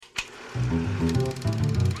Hello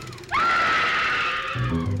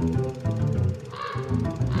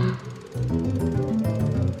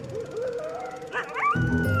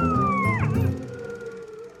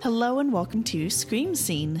and welcome to Scream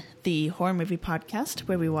Scene, the horror movie podcast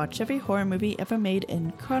where we watch every horror movie ever made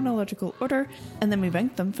in chronological order and then we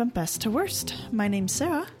rank them from best to worst. My name's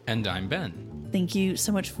Sarah. And I'm Ben. Thank you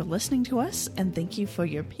so much for listening to us and thank you for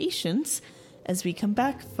your patience as we come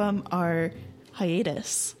back from our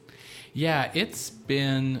hiatus. Yeah, it's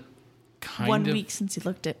been kind 1 of... week since you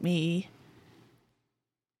looked at me.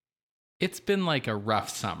 It's been like a rough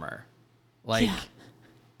summer.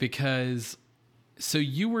 Because... So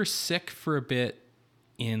you were sick for a bit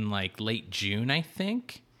in like late June, I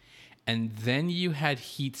think. And then you had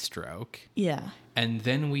heat stroke. Yeah. And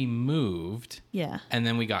then we moved. Yeah. And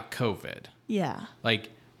then we got COVID. Yeah. Like,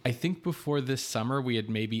 I think before this summer, we had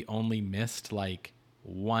maybe only missed like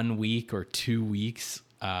 1 week or 2 weeks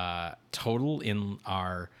total in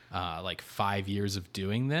our like 5 years of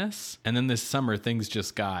doing this. And then this summer, things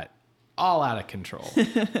just got all out of control.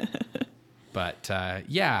 But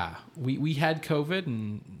yeah, we had COVID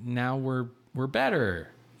and now we're better.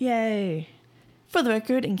 Yay. For the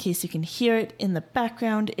record, in case you can hear it, in the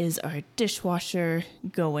background is our dishwasher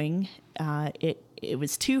going. It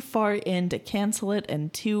was too far in to cancel it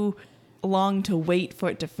and too long to wait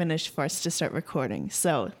for it to finish for us to start recording.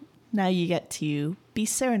 So now you get to be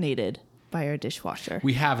serenaded by our dishwasher.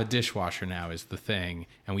 We have a dishwasher now is the thing,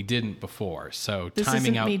 and we didn't before. So this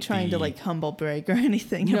timing out me trying to like humble brag or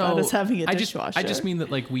anything about us having a dishwasher. I just mean that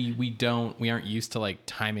like we aren't used to like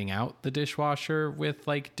timing out the dishwasher with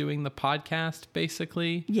like doing the podcast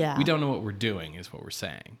basically. Yeah. We don't know what we're doing is what we're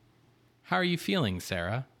saying. How are you feeling,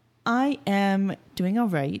 Sarah? I am doing all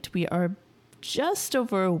right. We are just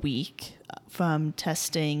over a week from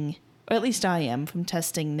testing, or at least I am, from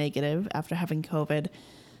testing negative after having COVID.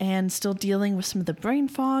 And still dealing with some of the brain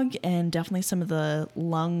fog and definitely some of the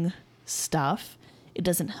lung stuff. It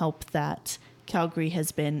doesn't help that Calgary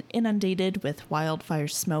has been inundated with wildfire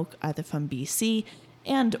smoke either from BC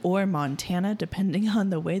and or Montana, depending on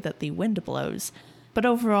the way that the wind blows. But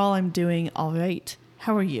overall, I'm doing all right.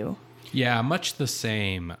 How are you? Yeah, much the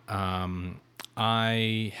same.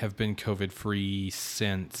 I have been COVID-free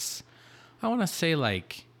since, I want to say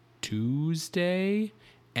like Tuesday.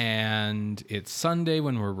 And it's Sunday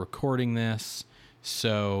when we're recording this,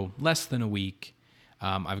 so less than a week.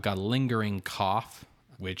 I've got a lingering cough,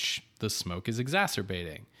 which the smoke is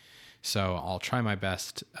exacerbating. So I'll try my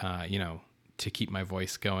best, to keep my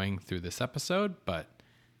voice going through this episode. But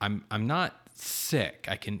I'm not sick.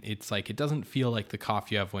 It's like it doesn't feel like the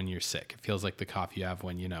cough you have when you're sick. It feels like the cough you have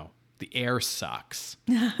when the air sucks.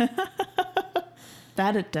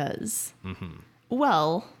 That it does. Mm-hmm.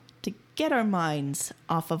 Well, to get our minds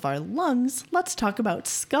off of our lungs, let's talk about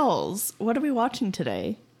skulls. What are we watching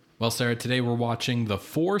today? Well, Sarah, today we're watching The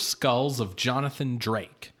Four Skulls of Jonathan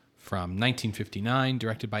Drake from 1959,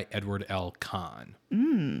 directed by Edward L. Kahn.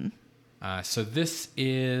 So this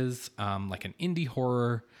is like an indie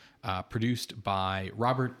horror produced by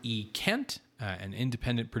Robert E. Kent, an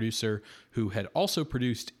independent producer who had also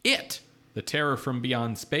produced It, The Terror from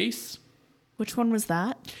Beyond Space. Which one was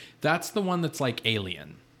that? That's the one that's like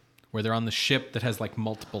Alien, where they're on the ship that has like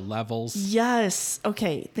multiple levels. Yes.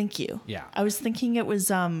 Okay. Thank you. Yeah. I was thinking it was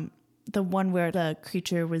the one where the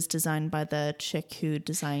creature was designed by the chick who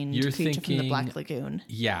designed Creature from the Black Lagoon.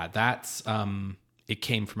 Yeah, that's It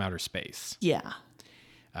Came from Outer Space. Yeah.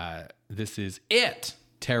 This is It,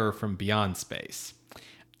 Terror from Beyond Space.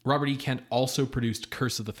 Robert E. Kent also produced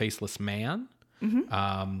Curse of the Faceless Man.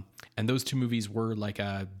 Mm-hmm. And those two movies were like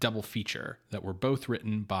a double feature that were both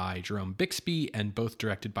written by Jerome Bixby and both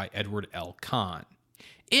directed by Edward L. Kahn.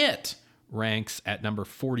 It ranks at number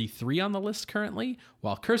 43 on the list currently,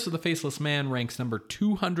 while Curse of the Faceless Man ranks number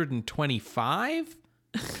 225.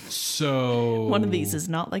 So one of these is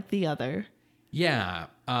not like the other. Yeah.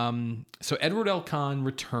 So Edward L. Kahn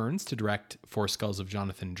returns to direct Four Skulls of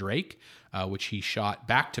Jonathan Drake, which he shot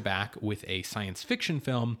back-to-back with a science fiction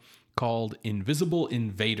film called Invisible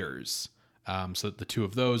Invaders. So that the two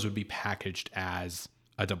of those would be packaged as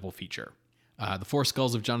a double feature. The Four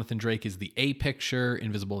Skulls of Jonathan Drake is the A picture.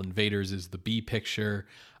 Invisible Invaders is the B picture.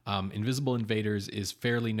 Invisible Invaders is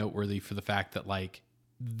fairly noteworthy for the fact that, like,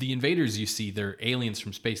 the invaders you see, they're aliens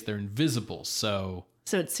from space. They're invisible, so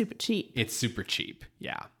it's super cheap. It's super cheap.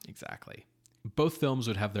 Yeah, exactly. Both films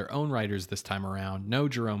would have their own writers this time around. No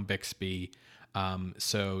Jerome Bixby.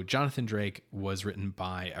 So Jonathan Drake was written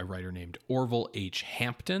by a writer named Orville H.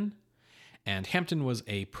 Hampton. And Hampton was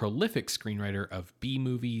a prolific screenwriter of B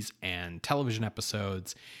movies and television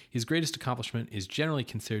episodes. His greatest accomplishment is generally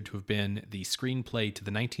considered to have been the screenplay to the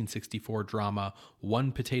 1964 drama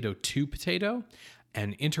One Potato, Two Potato,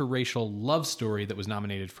 an interracial love story that was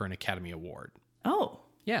nominated for an Academy Award. Oh.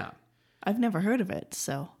 Yeah. I've never heard of it,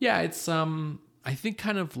 so. Yeah, it's I think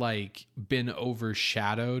kind of like been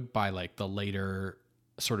overshadowed by like the later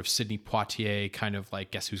sort of Sidney Poitier kind of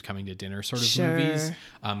like Guess Who's Coming to Dinner sort of movies,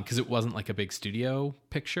 because it wasn't like a big studio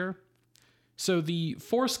picture. So the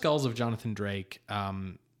Four Skulls of Jonathan Drake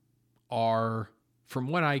are, from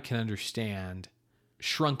what I can understand,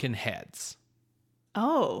 shrunken heads.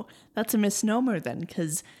 Oh, that's a misnomer then,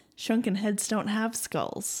 because shrunken heads don't have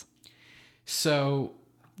skulls. So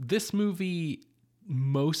this movie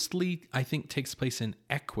mostly, I think, takes place in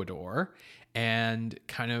Ecuador and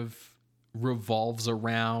kind of revolves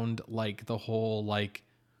around like the whole like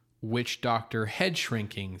witch doctor head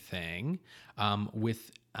shrinking thing,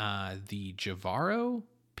 with the Javaro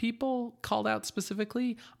people called out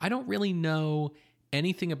specifically. I don't really know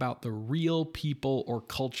anything about the real people or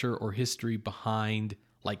culture or history behind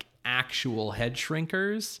like actual head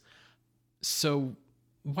shrinkers. So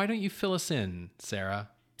why don't you fill us in, Sarah?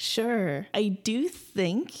 Sure. I do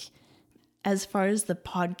think, as far as the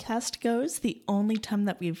podcast goes, the only time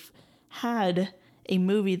that we've had a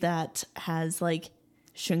movie that has like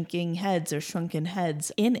shrinking heads or shrunken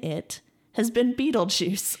heads in it has been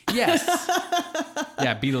Beetlejuice. Yes.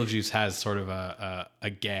 Yeah, Beetlejuice has sort of a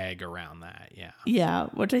gag around that. Yeah. Yeah,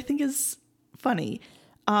 which I think is funny.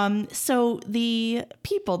 So the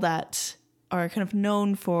people that are kind of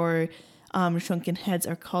known for shrunken heads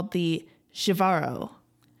are called the Javaro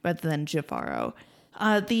rather than Javaro.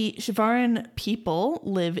 The Javaran people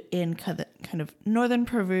live in kind of northern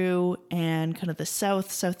Peru and kind of the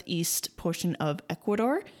southeast portion of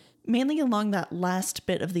Ecuador, mainly along that last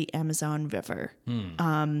bit of the Amazon River.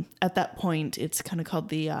 At that point, it's kind of called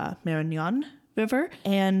the Marañón River.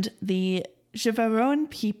 And the Javaron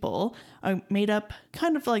people are made up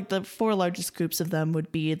kind of like the four largest groups of them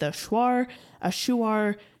would be the Shuar,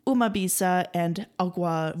 Ashuar, Umabisa, and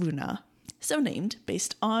Aguaruna. So named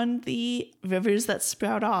based on the rivers that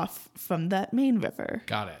sprout off from that main river.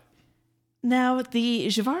 Got it. Now, the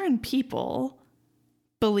Javaran people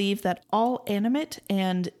believe that all animate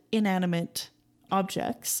and inanimate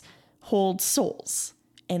objects hold souls.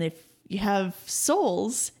 And if you have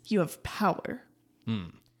souls, you have power.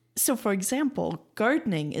 So, for example,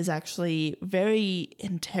 gardening is actually very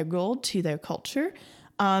integral to their culture.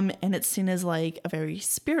 And it's seen as like a very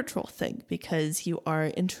spiritual thing because you are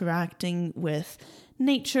interacting with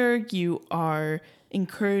nature. You are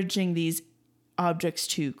encouraging these objects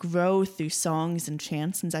to grow through songs and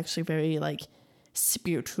chants. And it's actually very like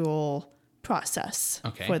spiritual process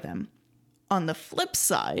for them. On the flip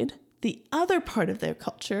side, the other part of their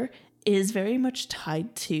culture is very much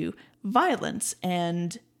tied to violence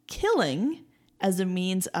and killing as a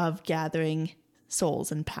means of gathering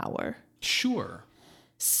souls and power. Sure.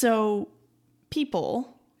 So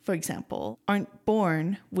people, for example, aren't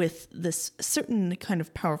born with this certain kind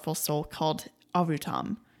of powerful soul called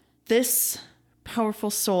Arutam. This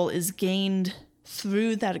powerful soul is gained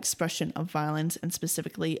through that expression of violence and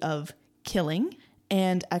specifically of killing.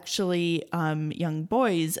 And actually, young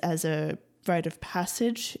boys, as a rite of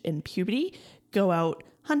passage in puberty, go out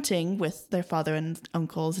hunting with their father and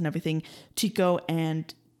uncles and everything to go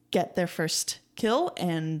and get their first kill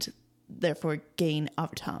and therefore gain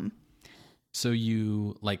Arutam. So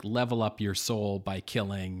you like level up your soul by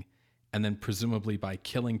killing, and then presumably by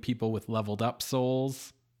killing people with leveled up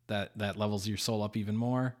souls, that levels your soul up even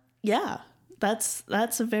more. Yeah, that's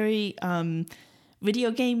a very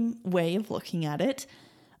video game way of looking at it.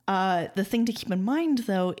 The thing to keep in mind,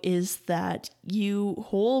 though, is that you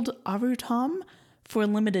hold Arutam for a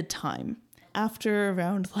limited time. After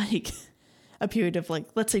around like a period of like,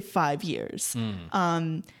 let's say 5 years,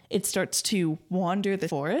 it starts to wander the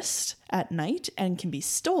forest at night and can be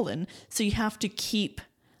stolen. So you have to keep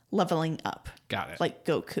leveling up. Got it. Like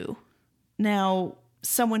Goku. Now,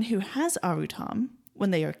 someone who has Arutam,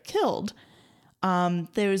 when they are killed,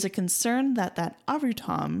 there is a concern that that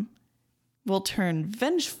Arutam will turn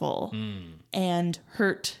vengeful and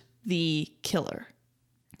hurt the killer.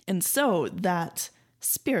 And so that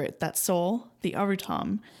spirit, that soul, the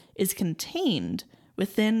Arutam, is contained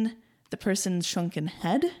within the person's shrunken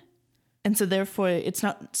head. And so therefore, it's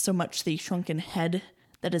not so much the shrunken head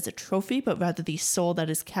that is a trophy, but rather the soul that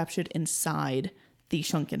is captured inside the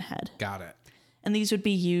shrunken head. Got it. And these would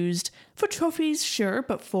be used for trophies, sure,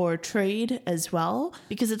 but for trade as well,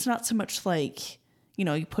 because it's not so much like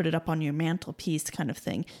you put it up on your mantelpiece kind of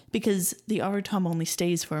thing, because the Aratom only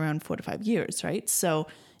stays for around 4 to 5 years, right? So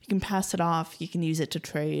you can pass it off, you can use it to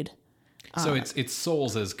trade. So it's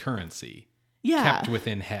souls as currency. Yeah. Kept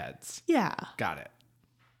within heads. Yeah. Got it.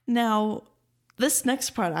 Now, this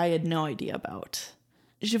next part I had no idea about.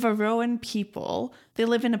 Jivaroan people, they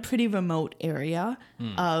live in a pretty remote area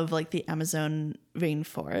of like the Amazon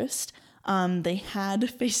rainforest. They had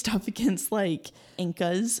faced off against like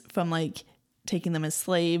Incas from like taking them as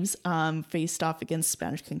slaves, faced off against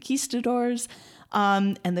Spanish conquistadors,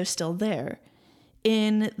 and they're still there.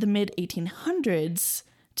 In the mid 1800s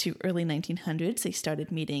to early 1900s, they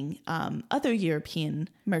started meeting other European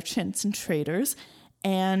merchants and traders,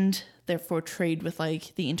 and therefore trade with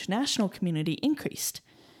like the international community increased.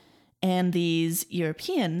 And these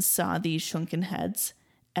Europeans saw these shrunken heads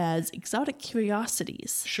as exotic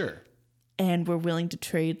curiosities. Sure. And were willing to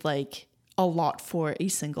trade like a lot for a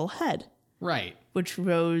single head. Right. Which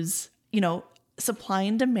rose, supply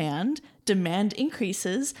and demand. Demand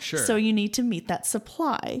increases. Sure. So you need to meet that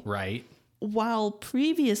supply. Right. While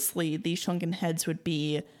previously these shrunken heads would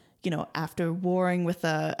be, after warring with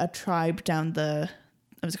a tribe down the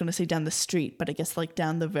street, but I guess like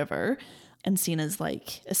down the river, and seen as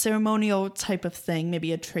like a ceremonial type of thing,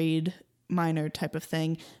 maybe a trade minor type of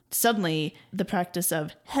thing. Suddenly, the practice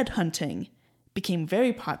of headhunting became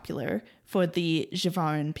very popular for the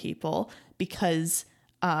Jivaran people because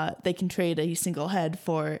they can trade a single head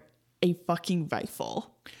for a fucking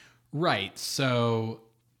rifle. Right. So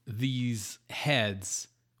these heads,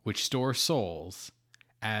 which store souls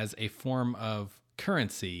as a form of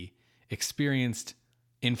currency, experienced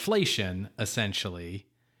inflation, essentially,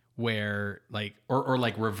 where like or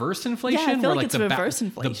like reverse inflation, yeah, I feel where like it's reverse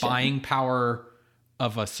inflation. The buying power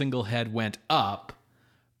of a single head went up,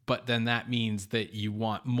 but then that means that you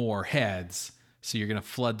want more heads, so you're going to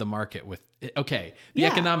flood the market with the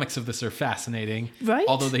economics of this are fascinating, right?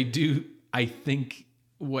 Although they do, I think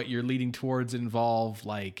what you're leading towards involve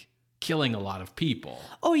like killing a lot of people.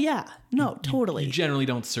 Oh yeah, no, totally. You generally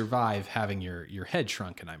don't survive having your head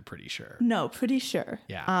shrunken, I'm pretty sure. No, pretty sure.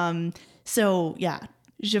 Yeah. So yeah,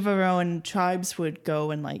 Jivaroan tribes would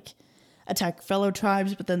go and like attack fellow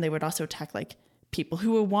tribes, but then they would also attack like people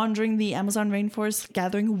who were wandering the Amazon rainforest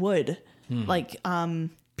gathering wood, like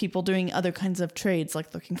people doing other kinds of trades,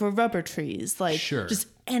 like looking for rubber trees, like just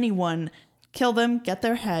anyone, kill them, get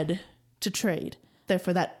their head to trade.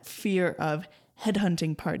 Therefore, that fear of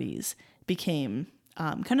headhunting parties became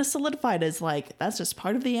kind of solidified as like, that's just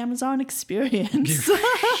part of the Amazon experience.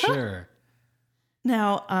 Sure.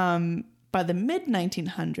 Now, by the mid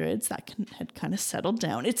 1900s, that had kind of settled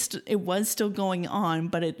down. It was still going on,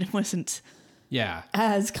 but it wasn't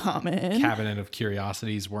as common. Cabinet of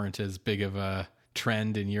Curiosities weren't as big of a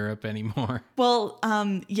trend in Europe anymore. Well,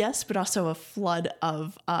 yes, but also a flood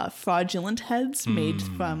of fraudulent heads made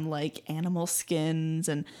from like animal skins.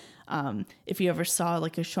 And if you ever saw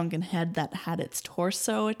like a shrunken head that had its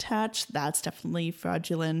torso attached, that's definitely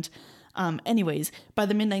fraudulent. Anyways, by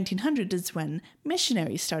the mid 1900s is when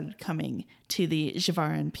missionaries started coming to the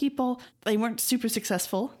Jivaran people. They weren't super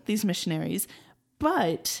successful, these missionaries,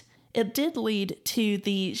 but it did lead to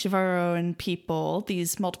the Jivaran people,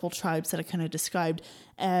 these multiple tribes that I kind of described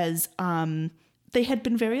as they had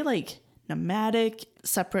been very like nomadic,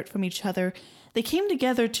 separate from each other. They came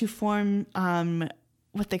together to form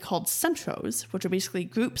what they called centros, which are basically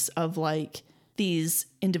groups of like these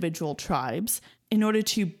individual tribes, in order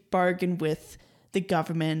to bargain with the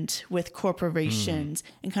government, with corporations,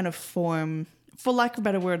 and kind of form, for lack of a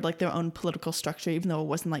better word, like their own political structure, even though it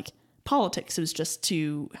wasn't like politics. It was just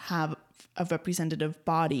to have a representative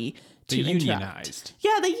body to interact. Unionized.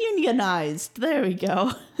 Yeah, they unionized. There we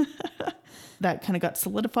go. That kind of got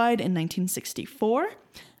solidified in 1964,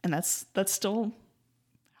 and that's still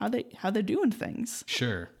how they're doing things.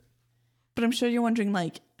 Sure. But I'm sure you're wondering,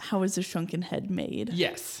 like, how is a shrunken head made?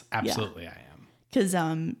 Yes, absolutely, I am. Because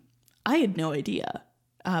I had no idea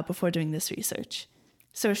before doing this research.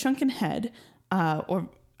 So a shrunken head, or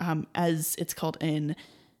as it's called in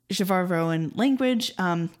Jivaroan language,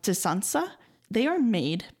 tsansa, they are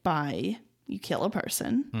made by, you kill a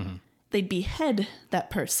person, they'd behead that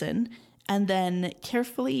person, and then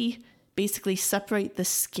carefully basically separate the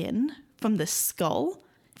skin from the skull,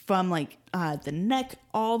 from like the neck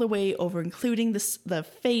all the way over, including the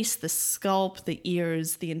face, the scalp, the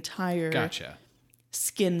ears, the entire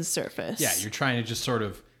skin surface. Yeah, you're trying to just sort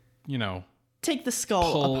of, take the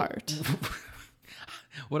skull apart.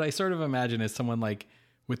 What I sort of imagine is someone like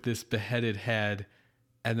with this beheaded head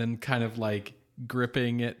and then kind of like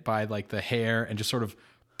gripping it by like the hair and just sort of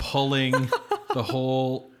pulling the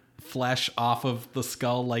whole flesh off of the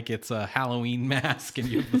skull like it's a Halloween mask, and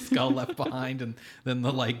you have the skull left behind, and then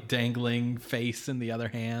the like dangling face in the other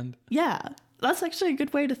hand. Yeah, that's actually a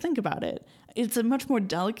good way to think about it. It's a much more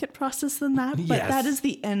delicate process than that, but Yes. that is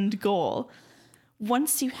the end goal.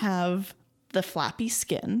 Once you have the flappy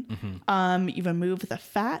skin, you remove the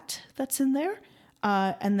fat that's in there,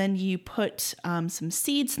 and then you put some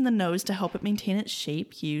seeds in the nose to help it maintain its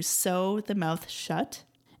shape. You sew the mouth shut,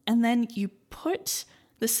 and then you put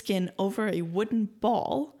the skin over a wooden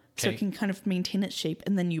ball so Okay. it can kind of maintain its shape,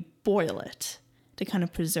 and then you boil it to kind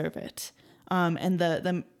of preserve it. And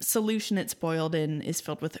the solution it's boiled in is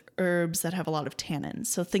filled with herbs that have a lot of tannins.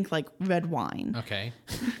 So think like red wine. Okay.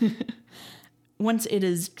 Once it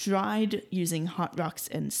is dried using hot rocks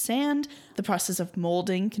and sand, the process of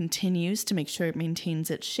molding continues to make sure it maintains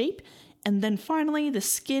its shape. And then finally, the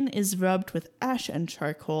skin is rubbed with ash and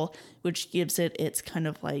charcoal, which gives it its kind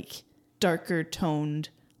of like darker toned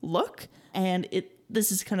look. And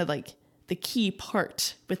this is kind of like the key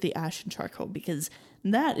part with the ash and charcoal, because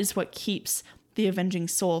that is what keeps the avenging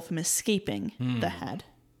soul from escaping the head.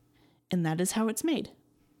 And that is how it's made.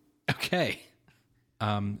 Okay.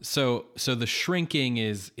 So the shrinking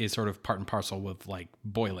is sort of part and parcel with like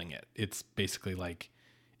boiling it. It's basically like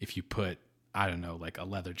if you put, I don't know, like a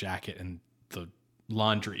leather jacket in the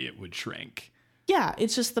laundry, it would shrink. Yeah,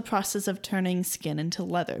 it's just the process of turning skin into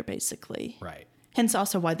leather, basically. Right. Hence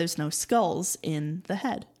also why there's no skulls in the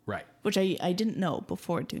head, Right. which I didn't know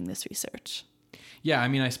before doing this research. Yeah. I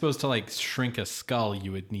mean, I suppose to like shrink a skull,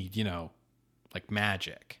 you would need, like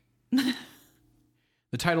magic.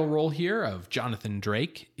 The title role here of Jonathan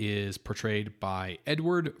Drake is portrayed by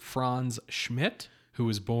Edward Franz Schmidt, who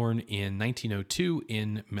was born in 1902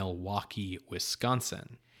 in Milwaukee,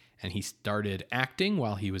 Wisconsin. And he started acting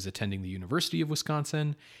while he was attending the University of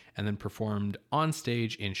Wisconsin, and then performed on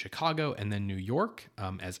stage in Chicago and then New York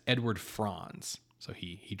as Edward Franz. So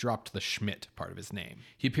he dropped the Schmidt part of his name.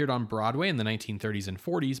 He appeared on Broadway in the 1930s and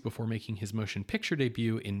 40s before making his motion picture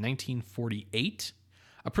debut in 1948.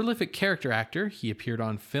 A prolific character actor, he appeared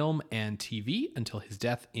on film and TV until his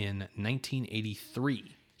death in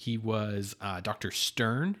 1983. He was Dr.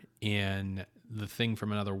 Stern in The Thing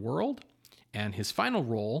from Another World, and his final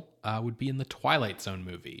role would be in the Twilight Zone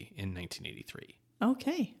movie in 1983.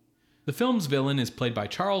 Okay. The film's villain is played by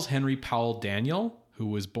Charles Henry Powell Daniel, who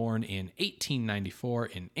was born in 1894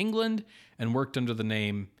 in England and worked under the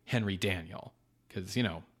name Henry Daniel. Because,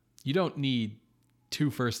 you don't need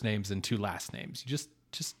 2 first names and 2 last names. You just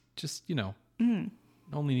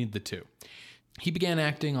only need the 2. He began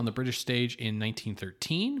acting on the British stage in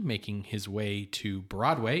 1913, making his way to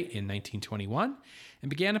Broadway in 1921, and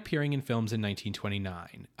began appearing in films in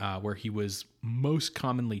 1929, where he was most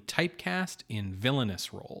commonly typecast in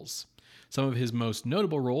villainous roles. Some of his most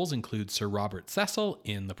notable roles include Sir Robert Cecil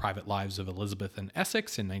in The Private Lives of Elizabeth and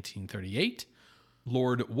Essex in 1938,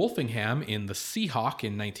 Lord Wolfingham in The Seahawk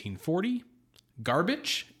in 1940,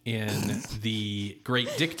 Garbage in The Great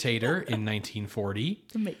Dictator in 1940,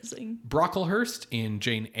 Amazing. Brocklehurst in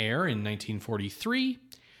Jane Eyre in 1943,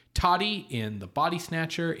 Toddy in The Body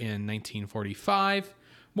Snatcher in 1945,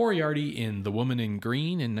 Moriarty in The Woman in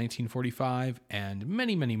Green in 1945, and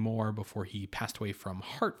many, many more before he passed away from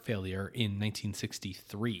heart failure in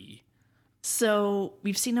 1963. So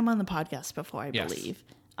we've seen him on the podcast before, I Yes. believe.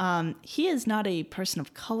 He is not a person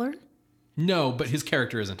of color. No, but his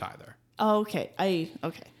character isn't either. Oh, okay.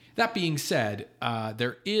 Okay. That being said,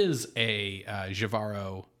 there is a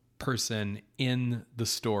Jivaro person in the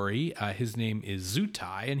story. His name is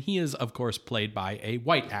Zutai, and he is, of course, played by a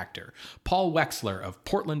white actor, Paul Wexler of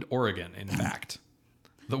Portland, Oregon, in fact.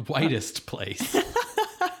 The whitest place.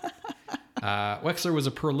 Wexler was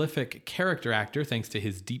a prolific character actor thanks to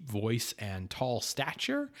his deep voice and tall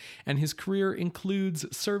stature, and his career includes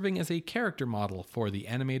serving as a character model for the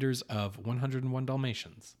animators of 101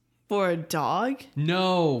 Dalmatians. For a dog?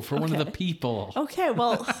 No, for one of Okay. the people. Okay,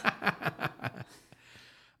 well,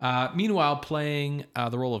 Meanwhile, playing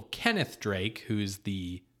the role of Kenneth Drake, who's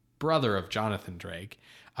the brother of Jonathan Drake,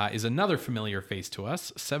 is another familiar face to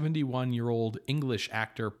us, 71-year-old English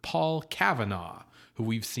actor Paul Kavanagh, who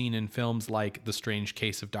we've seen in films like The Strange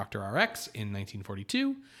Case of Dr. RX in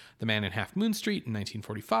 1942, The Man in Half Moon Street in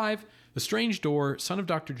 1945, The Strange Door, Son of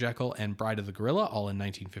Dr. Jekyll, and Bride of the Gorilla, all in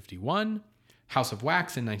 1951, House of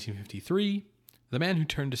Wax in 1953, The Man Who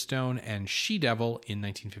Turned to Stone, and She-Devil in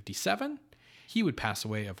 1957. He would pass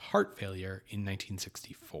away of heart failure in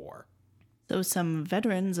 1964. so some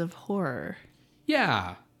veterans of horror.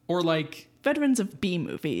 Yeah, or like... Veterans of B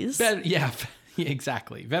movies. Yeah,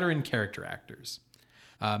 exactly. Veteran character actors.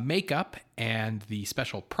 Makeup and the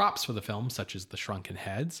special props for the film, such as the shrunken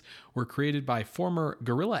heads, were created by former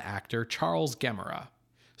Gorilla actor Charles Gemera.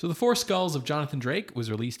 So The Four Skulls of Jonathan Drake was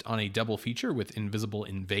released on a double feature with Invisible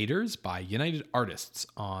Invaders by United Artists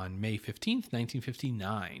on May 15th,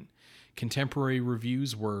 1959. Contemporary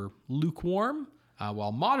reviews were lukewarm,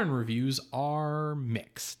 while modern reviews are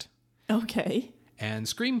mixed. Okay. And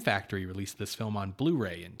Scream Factory released this film on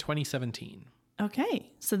Blu-ray in 2017.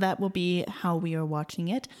 Okay, so that will be how we are watching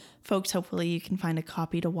it. Folks, hopefully you can find a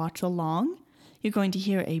copy to watch along. You're going to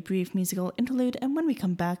hear a brief musical interlude, and when we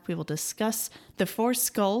come back, we will discuss The Four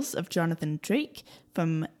Skulls of Jonathan Drake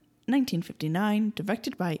from 1959,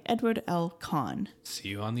 directed by Edward L. Kahn. See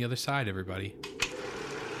you on the other side, everybody.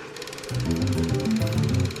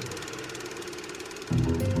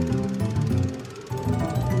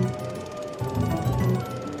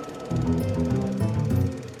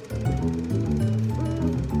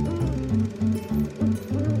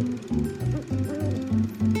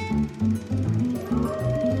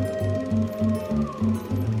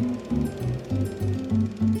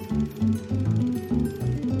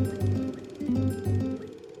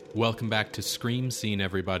 Welcome back to Scream Scene,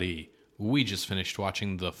 everybody. We just finished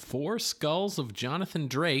watching The Four Skulls of Jonathan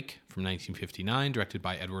Drake from 1959, directed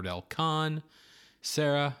by Edward L. Kahn.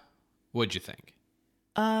 Sarah, what'd you think?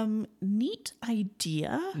 Neat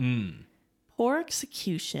idea. Poor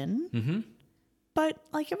execution. But,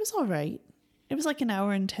 it was all right. It was an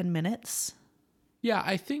hour and 10 minutes. Yeah,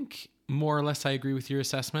 I think more or less I agree with your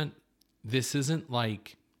assessment. This isn't,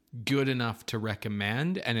 good enough to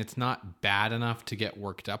recommend, and it's not bad enough to get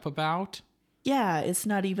worked up about. Yeah, it's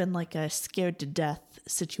not even a scared to death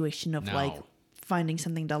situation of No. finding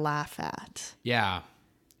something to laugh at. Yeah,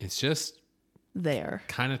 it's just There.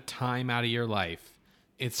 kind of time out of your life.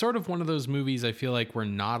 It's sort of one of those movies I feel like where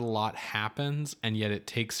not a lot happens, and yet it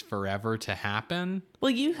takes forever to happen.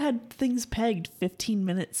 Well, you had things pegged 15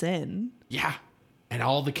 minutes in. Yeah, and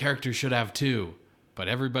all the characters should have too. But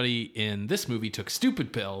everybody in this movie took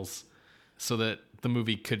stupid pills so that the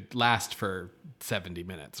movie could last for 70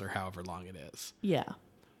 minutes or however long it is. Yeah.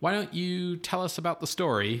 Why don't you tell us about the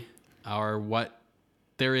story, or what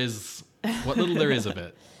little there is of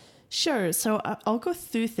it? Sure. So I'll go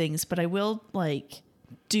through things, but I will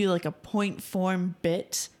do a point form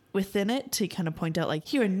bit within it to kind of point out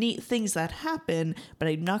here are neat things that happen, but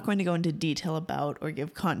I'm not going to go into detail about or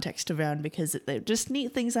give context around because they're just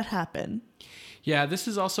neat things that happen. Yeah, this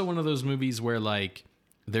is also one of those movies where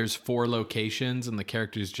there's 4 locations and the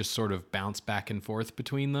characters just sort of bounce back and forth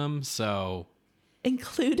between them. So,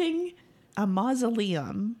 including a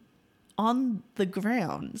mausoleum on the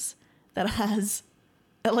grounds that has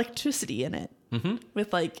electricity in it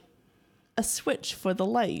with a switch for the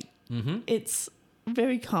light. It's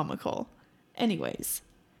very comical. Anyways,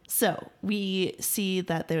 so we see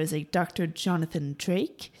that there is a Dr. Jonathan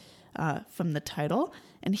Drake from the title,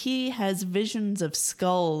 and he has visions of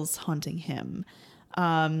skulls haunting him.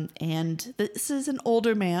 And this is an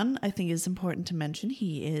older man, I think is important to mention.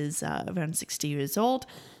 He is around 60 years old.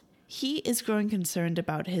 He is growing concerned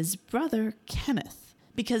about his brother, Kenneth,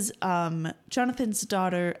 because Jonathan's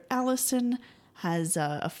daughter, Allison, has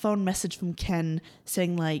a phone message from Ken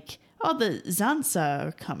saying oh, the Zansa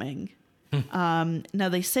are coming. Now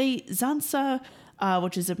they say Zansa,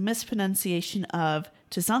 which is a mispronunciation of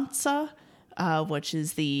Tzansa, which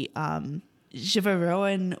is the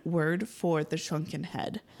Jivaroan word for the shrunken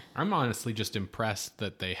head. I'm honestly just impressed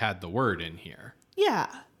that they had the word in here. Yeah.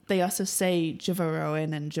 They also say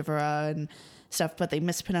Jivaroan and Jivara and stuff, but they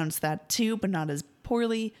mispronounce that too, but not as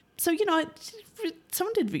poorly. So,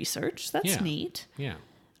 someone did research. That's neat. Yeah.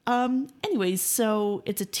 Anyways, so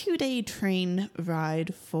it's a 2-day train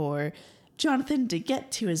ride for Jonathan to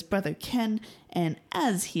get to his brother Ken, and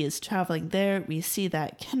as he is traveling there, we see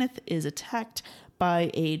that Kenneth is attacked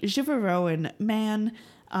by a Jivaroan man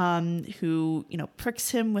who,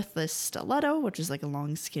 pricks him with this stiletto, which is a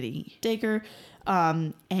long skinny dagger,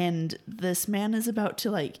 and this man is about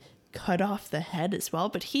to cut off the head as well,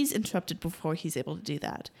 but he's interrupted before he's able to do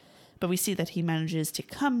that. But we see that he manages to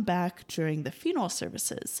come back during the funeral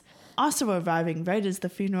services. Also arriving right as the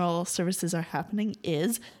funeral services are happening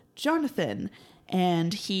is Jonathan,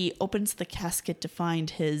 and he opens the casket to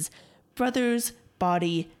find his brother's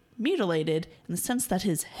body mutilated in the sense that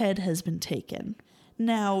his head has been taken.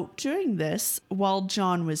 Now, during this, while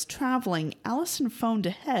John was traveling, Allison phoned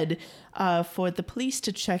ahead for the police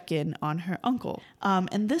to check in on her uncle.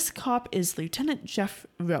 And this cop is Lieutenant Jeff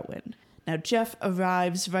Rowan. Now, Jeff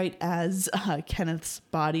arrives right as Kenneth's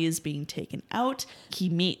body is being taken out. He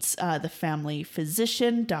meets the family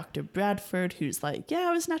physician, Dr. Bradford, who's yeah,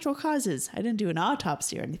 it was natural causes. I didn't do an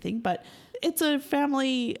autopsy or anything, but it's a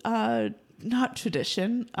family, not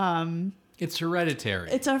tradition. It's hereditary.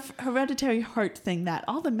 It's a hereditary heart thing that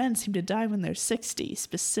all the men seem to die when they're 60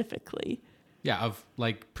 specifically. Yeah, of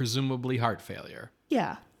like presumably heart failure.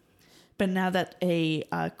 Yeah. But now that a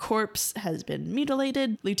corpse has been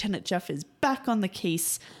mutilated, Lieutenant Jeff is back on the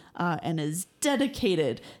case and is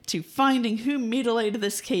dedicated to finding who mutilated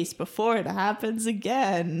this case before it happens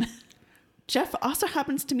again. Jeff also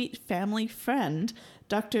happens to meet family friend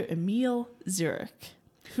Dr. Emil Zurich,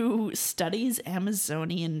 who studies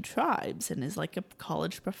Amazonian tribes and is like a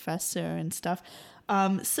college professor and stuff.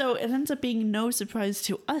 So it ends up being no surprise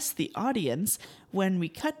to us, the audience, when we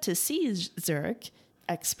cut to see Zurich,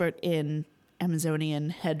 expert in Amazonian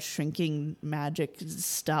head shrinking magic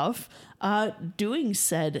stuff, doing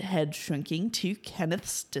said head shrinking to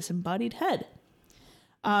Kenneth's disembodied head.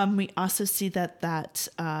 We also see that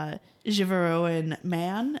Jivaroan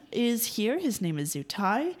man is here. His name is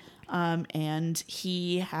Zutai, and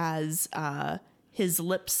he has his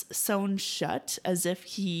lips sewn shut as if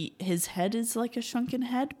his head is like a shrunken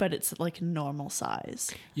head, but it's like normal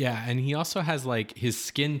size. Yeah, and he also has like his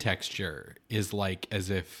skin texture is like as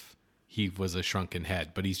if he was a shrunken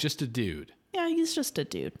head, but he's just a dude. Yeah, he's just a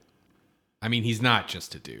dude. I mean, he's not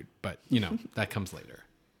just a dude, but that comes later.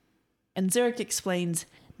 And Zurich explains,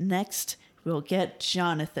 next we'll get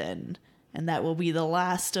Jonathan, and that will be the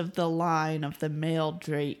last of the line of the male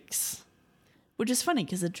drakes. Which is funny,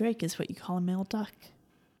 because a drake is what you call a male duck.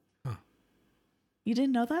 Huh. You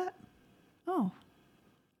didn't know that? Oh,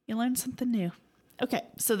 you learned something new. Okay,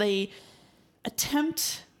 so they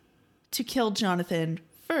attempt to kill Jonathan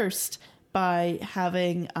first by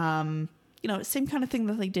having, same kind of thing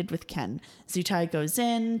that they did with Ken. Zutai goes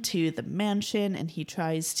in to the mansion and he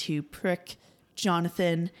tries to prick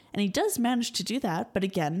Jonathan, and he does manage to do that, but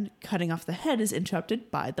again, cutting off the head is interrupted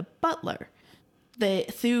by the butler.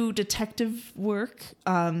 Through detective work,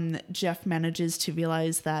 Jeff manages to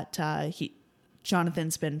realize that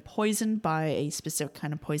Jonathan's been poisoned by a specific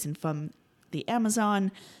kind of poison from the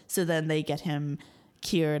Amazon, so then they get him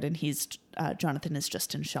cured, and Jonathan is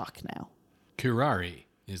just in shock now. Curare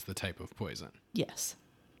is the type of poison. Yes.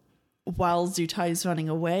 While Zutai's running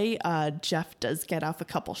away, Jeff does get off a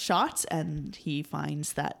couple shots, and he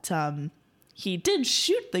finds that he did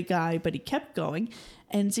shoot the guy, but he kept going.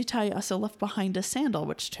 And Zutai also left behind a sandal,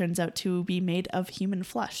 which turns out to be made of human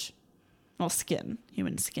flesh. Well, skin.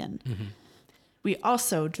 Human skin. Mm-hmm. We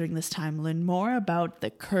also, during this time, learn more about the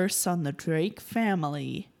curse on the Drake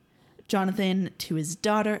family. Jonathan, to his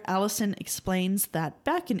daughter Allison, explains that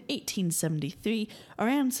back in 1873, our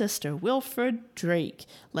ancestor Wilfred Drake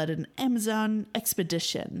led an Amazon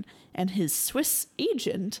expedition, and his Swiss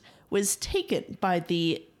agent was taken by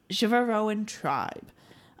the Jivaroan tribe.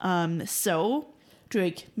 So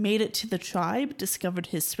Drake made it to the tribe, discovered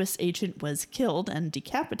his Swiss agent was killed and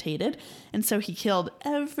decapitated, and so he killed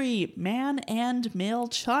every man and male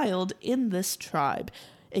child in this tribe,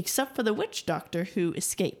 except for the witch doctor who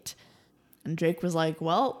escaped. And Drake was like,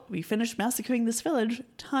 well, we finished massacring this village,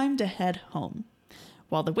 time to head home.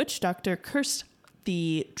 While the witch doctor cursed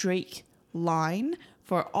the Drake line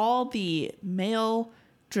for all the male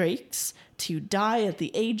Drakes to die at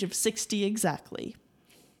the age of 60 exactly.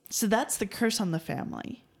 So that's the curse on the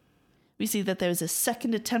family. We see that there's a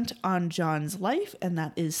second attempt on John's life, and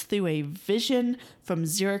that is through a vision from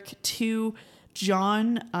Zurich to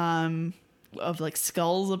John of like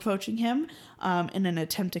skulls approaching him in an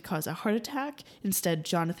attempt to cause a heart attack. Instead,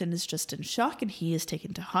 Jonathan is just in shock and he is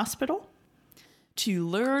taken to hospital. To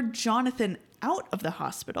lure Jonathan out of the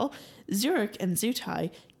hospital, Zurich and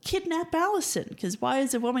Zutai kidnap Allison, because why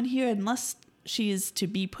is a woman here unless she is to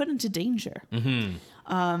be put into danger?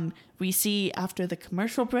 Mm-hmm. We see after the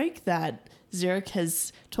commercial break that Zurich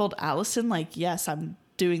has told Allison, like, yes, I'm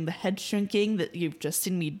doing the head shrinking that you've just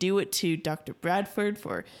seen me do it to Dr. Bradford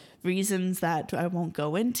for reasons that I won't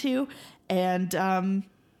go into. And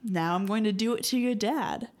now I'm going to do it to your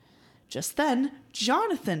dad. Just then,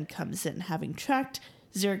 Jonathan comes in, having tracked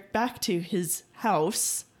Zurich back to his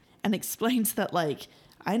house, and explains that, like,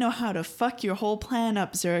 I know how to fuck your whole plan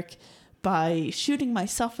up, Zurich, by shooting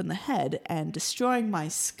myself in the head and destroying my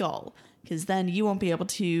skull, because then you won't be able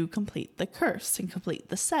to complete the curse and complete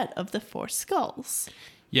the set of the 4 skulls.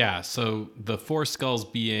 Yeah, so the 4 skulls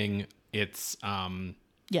being its...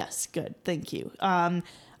 Yes, good, thank you.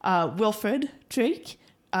 Wilfred Drake,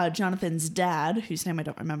 Jonathan's dad, whose name I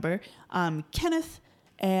don't remember, Kenneth,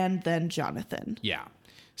 and then Jonathan. Yeah,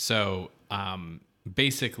 so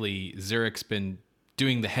basically Zurich's been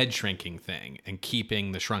doing the head shrinking thing and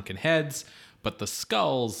keeping the shrunken heads, but the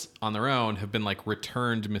skulls on their own have been like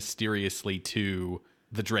returned mysteriously to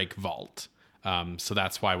the Drake vault. So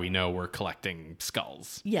that's why we know we're collecting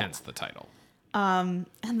skulls, Yeah. hence the title. And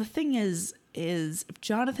the thing is if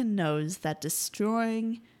Jonathan knows that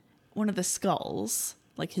destroying one of the skulls,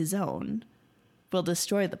 like his own, will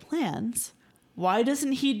destroy the plans, why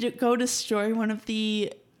doesn't he go destroy one of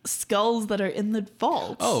the skulls that are in the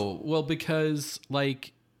vault? Oh, well, because,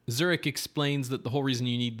 like, Zurich explains that the whole reason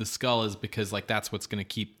you need the skull is because, like, that's what's going to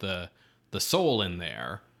keep the soul in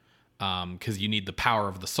there. Because you need the power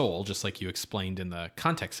of the soul, just like you explained in the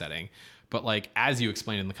context setting. But, like, as you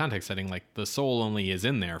explained in the context setting, like, the soul only is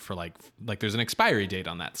in there for, like there's an expiry date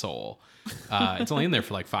on that soul. It's only in there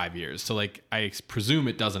for, like, 5 years. So, like, I presume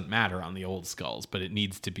it doesn't matter on the old skulls, but it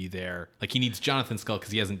needs to be there. Like, he needs Jonathan's skull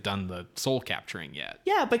because he hasn't done the soul capturing yet.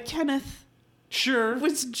 Yeah, but Kenneth Sure.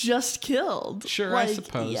 was just killed. Sure, like, I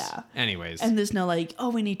suppose. Yeah. Anyways. And there's no, like, oh,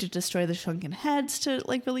 we need to destroy the shrunken heads to,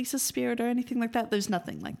 like, release a spirit or anything like that. There's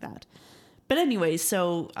nothing like that. But anyway,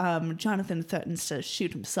 so Jonathan threatens to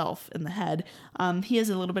shoot himself in the head. He has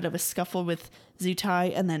a little bit of a scuffle with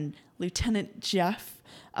Zutai, and then Lieutenant Jeff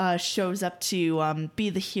shows up to be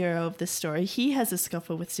the hero of this story. He has a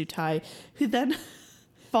scuffle with Zutai, who then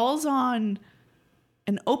falls on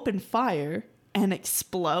an open fire and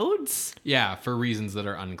explodes. Yeah, for reasons that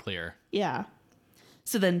are unclear. Yeah.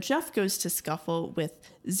 So then Jeff goes to scuffle with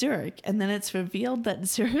Zurich, and then it's revealed that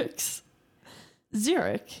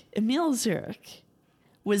Emil Zurich,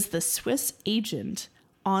 was the Swiss agent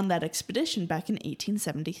on that expedition back in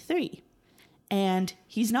 1873. And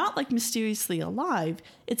he's not, like, mysteriously alive.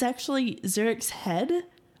 It's actually Zurich's head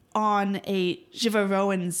on a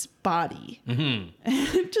Givaroan's body.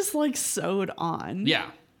 Mm-hmm. Just, like, sewed on.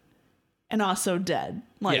 Yeah. And also dead.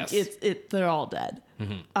 Like, yes. they're all dead.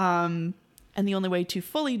 Mm-hmm. And the only way to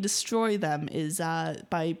fully destroy them is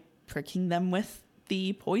by pricking them with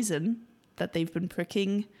the poison that they've been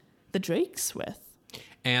pricking the drakes with.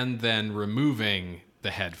 And then removing the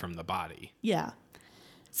head from the body. Yeah.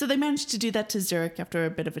 So they managed to do that to Zurich after a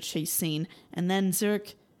bit of a chase scene, and then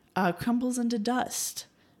Zurich crumbles into dust.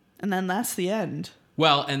 And then that's the end.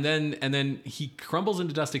 Well, and then he crumbles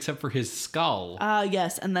into dust except for his skull.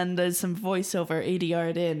 Yes, and then there's some voiceover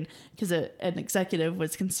ADR'd in because an executive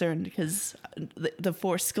was concerned because the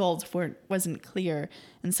four skulls wasn't clear,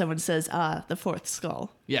 and someone says, the fourth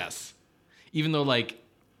skull. Yes. Even though, like,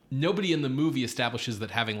 nobody in the movie establishes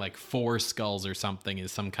that having, like, 4 skulls or something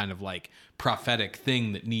is some kind of, like, prophetic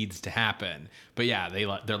thing that needs to happen. But yeah,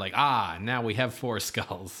 they're like, now we have 4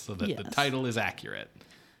 skulls, so that the title is accurate.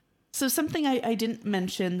 So something I didn't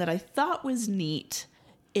mention that I thought was neat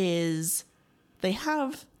is they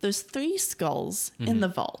have those 3 skulls in the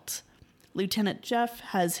vault. Lieutenant Jeff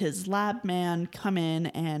has his lab man come in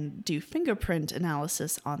and do fingerprint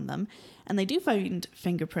analysis on them. And they do find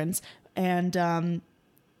fingerprints, and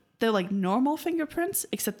they're like normal fingerprints,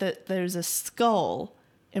 except that there's a skull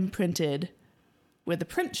imprinted where the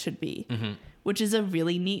print should be, which is a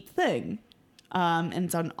really neat thing. And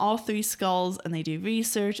it's on all 3 skulls, and they do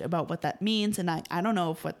research about what that means. And I don't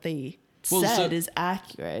know if what they said is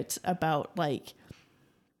accurate about, like...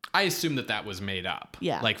 I assume that was made up.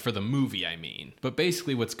 Yeah. Like, for the movie, I mean. But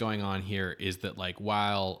basically what's going on here is that, like,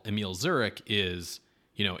 while Emil Zurich is,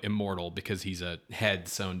 immortal because he's a head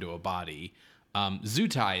sewn to a body,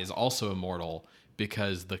 Zutai is also immortal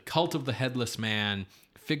because the cult of the Headless Man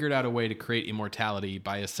figured out a way to create immortality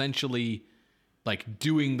by essentially, like,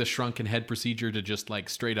 doing the shrunken head procedure to just, like,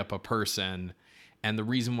 straight up a person. And the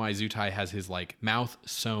reason why Zutai has his, like, mouth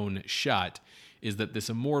sewn shut is that this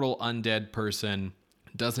immortal undead person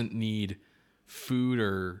doesn't need food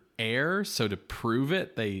or air. So to prove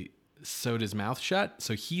it, they sewed his mouth shut.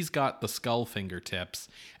 So he's got the skull fingertips,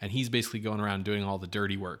 and he's basically going around doing all the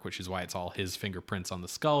dirty work, which is why it's all his fingerprints on the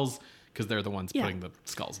skulls, because they're the ones putting the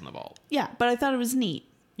skulls in the vault. Yeah, but I thought it was neat.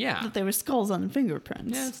 Yeah. That there were skulls on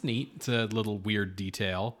fingerprints. Yeah, it's neat. It's a little weird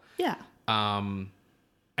detail. Yeah.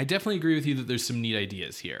 I definitely agree with you that there's some neat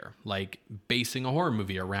ideas here. Like, basing a horror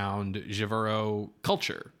movie around Jivaro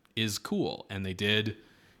culture is cool. And they did,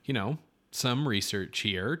 some research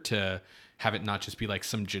here to have it not just be like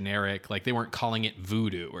some generic, like they weren't calling it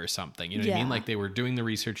voodoo or something. You know what I mean? Like, they were doing the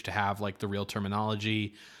research to have, like, the real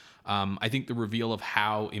terminology. I think the reveal of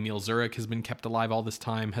how Emil Zurich has been kept alive all this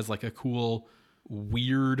time has, like, a cool,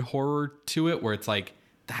 weird horror to it where it's like,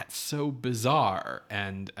 that's so bizarre.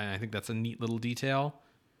 And I think that's a neat little detail.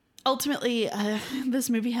 Ultimately, this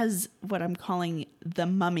movie has what I'm calling the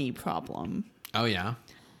mummy problem. Oh, yeah.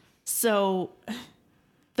 So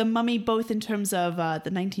the Mummy, both in terms of the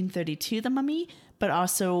 1932 The Mummy, but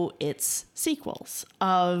also its sequels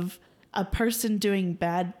of a person doing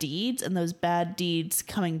bad deeds and those bad deeds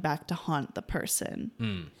coming back to haunt the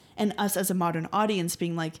person. And us as a modern audience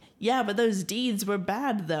being like, yeah, but those deeds were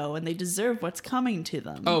bad though, and they deserve what's coming to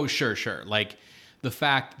them. Oh, sure. Like the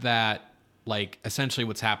fact that like essentially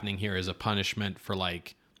what's happening here is a punishment for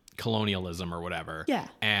like colonialism or whatever. Yeah.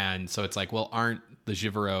 And so it's like, well, aren't the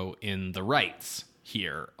Jivaro in the rights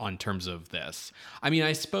here on terms of this? I mean,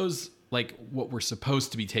 I suppose like what we're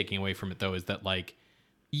supposed to be taking away from it though is that like,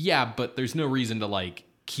 yeah, but there's no reason to like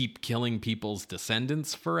keep killing people's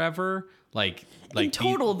descendants forever. Like in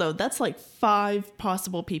total, though, that's like 5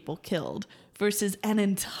 possible people killed versus an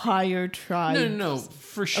entire tribe. No,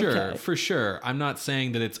 for sure, Okay. for sure. I'm not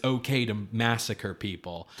saying that it's okay to massacre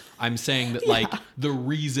people. I'm saying that like the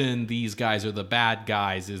reason these guys are the bad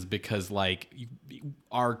guys is because like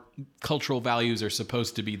our cultural values are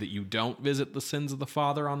supposed to be that you don't visit the sins of the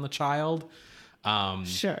father on the child.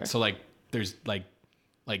 Sure. So like there's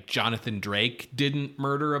like Jonathan Drake didn't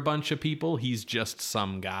murder a bunch of people. He's just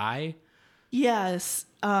some guy. Yes.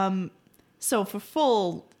 So for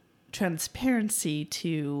full transparency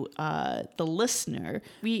to the listener,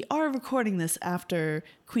 we are recording this after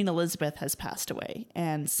Queen Elizabeth has passed away.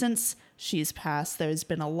 And since she's passed, there's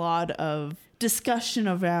been a lot of discussion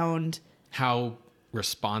around how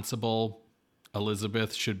responsible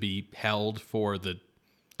Elizabeth should be held for the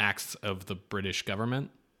acts of the British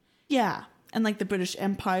government. Yeah. And like the British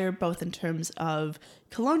Empire, both in terms of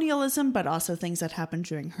colonialism, but also things that happened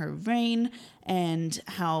during her reign and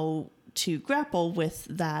how to grapple with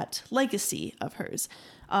that legacy of hers.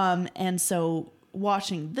 And so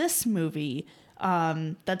watching this movie,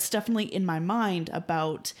 that's definitely in my mind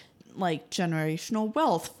about like generational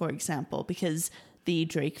wealth, for example, because the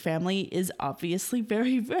Drake family is obviously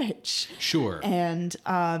very rich. Sure. And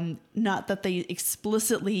not that they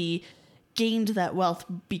explicitly gained that wealth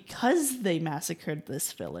because they massacred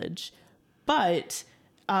this village, but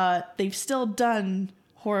they've still done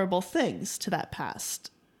horrible things to that past.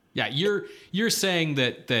 Yeah, you're saying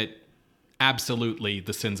that absolutely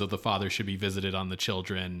the sins of the father should be visited on the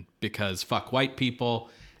children because fuck white people,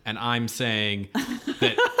 and I'm saying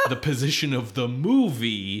that the position of the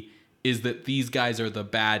movie is that these guys are the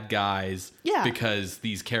bad guys because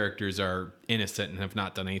these characters are innocent and have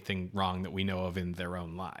not done anything wrong that we know of in their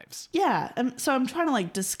own lives. Yeah, so I'm trying to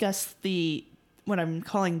like discuss what I'm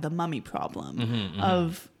calling the mummy problem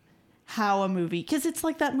of how a movie, because it's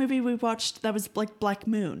like that movie we watched that was like Black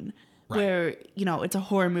Moon, where, you know, it's a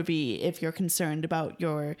horror movie if you're concerned about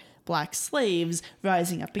your black slaves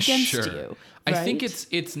rising up against you. Right? I think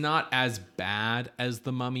it's not as bad as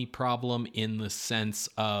the mummy problem in the sense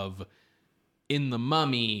of in the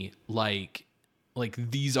mummy, like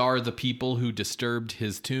these are the people who disturbed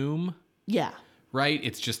his tomb. Yeah. Right?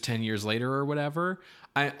 It's just 10 years later or whatever.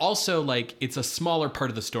 I also like it's a smaller part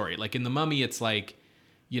of the story. Like in the mummy, it's like,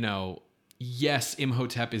 you know, yes,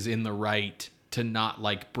 Imhotep is in the right to not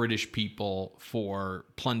like British people for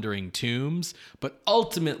plundering tombs, but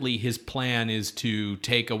ultimately his plan is to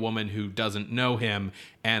take a woman who doesn't know him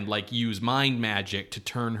and like use mind magic to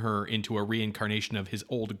turn her into a reincarnation of his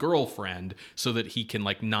old girlfriend so that he can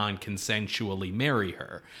like non-consensually marry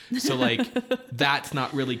her. So like that's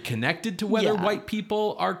not really connected to whether white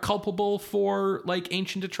people are culpable for like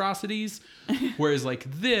ancient atrocities. Whereas like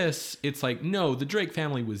this, it's like, no, the Drake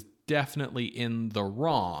family was definitely in the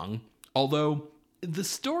wrong. Although the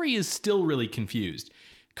story is still really confused.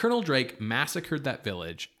 Colonel Drake massacred that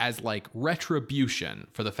village as like retribution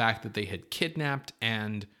for the fact that they had kidnapped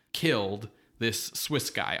and killed this Swiss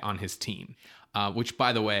guy on his team. Which,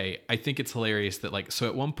 by the way, I think it's hilarious that like, so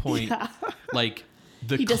at one point, like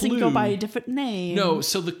he doesn't go by a different name. No,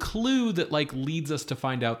 so the clue that like leads us to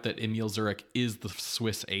find out that Emil Zurich is the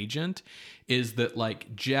Swiss agent is that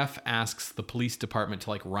like Jeff asks the police department to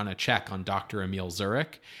like run a check on Dr. Emil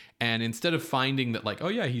Zurich. And instead of finding that like, oh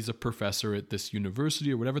yeah, he's a professor at this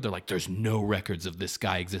university or whatever, they're like, there's no records of this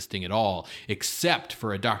guy existing at all, except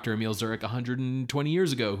for a Dr. Emil Zurich 120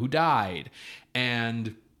 years ago who died.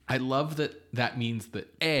 And I love that that means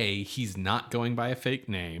that A, he's not going by a fake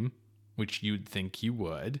name, which you'd think he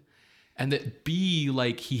would. And that B,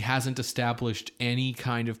 like he hasn't established any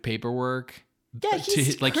kind of paperwork. Yeah,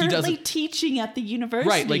 he's currently teaching at the university.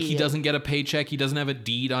 Right, like he doesn't get a paycheck. He doesn't have a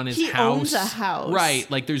deed on his house. He owns a house. Right,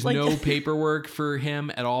 like there's no paperwork for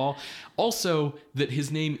him at all. Also, that his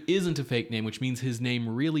name isn't a fake name, which means his name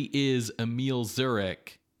really is Emil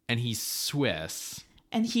Zurich, and he's Swiss.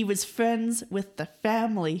 And he was friends with the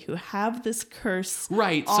family who have this curse.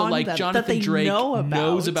 Right, so like Jonathan Drake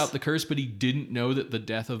knows about the curse, but he didn't know that the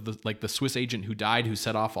death of the Swiss agent who died, who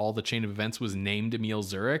set off all the chain of events, was named Emil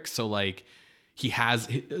Zurich. So like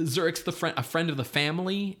Zurich's a friend of the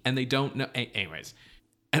family, and they don't know. Anyways,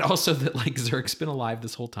 and also that like Zurich's been alive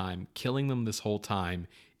this whole time, killing them this whole time,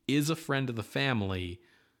 is a friend of the family.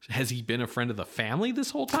 Has he been a friend of the family this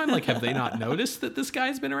whole time? Like, have they not noticed that this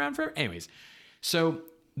guy's been around forever? Anyways, so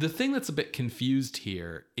the thing that's a bit confused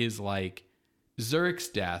here is like Zurich's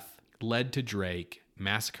death led to Drake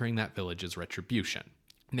massacring that village as retribution.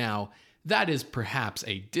 Now, that is perhaps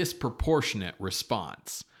a disproportionate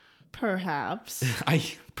response. Perhaps.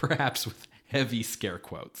 Perhaps with heavy scare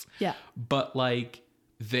quotes. Yeah. But like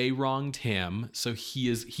they wronged him, so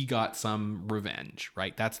he got some revenge,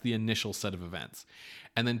 right? That's the initial set of events.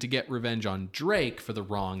 And then to get revenge on Drake for the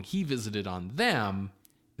wrong he visited on them,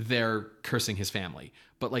 they're cursing his family.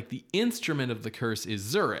 But like the instrument of the curse is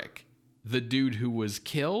Zurich, the dude who was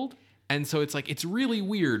killed. And so it's like, it's really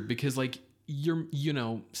weird because like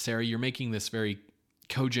Sarah, you're making this very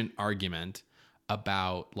cogent argument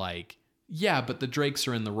about like, yeah, but the Drakes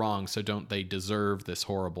are in the wrong, so don't they deserve this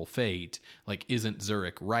horrible fate? Like, isn't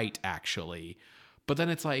Zurich right, actually? But then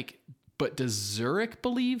it's like, but does Zurich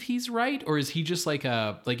believe he's right? Or is he just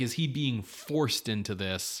is he being forced into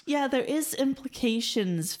this? Yeah, there is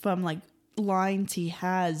implications from like lines he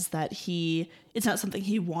has that it's not something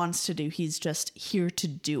he wants to do. He's just here to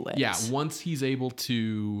do it. Yeah, once he's able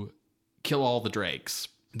to kill all the Drakes,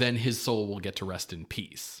 then his soul will get to rest in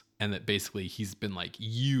peace. And that basically he's been like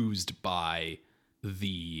used by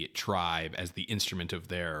the tribe as the instrument of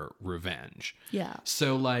their revenge. Yeah.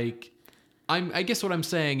 So like, I guess what I'm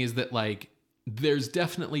saying is that like, there's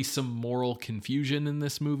definitely some moral confusion in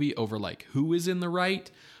this movie over like who is in the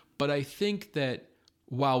right. But I think that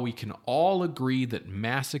while we can all agree that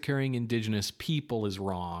massacring indigenous people is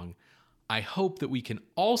wrong, I hope that we can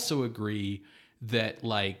also agree that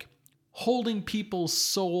like holding people's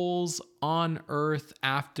souls on earth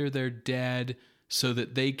after they're dead so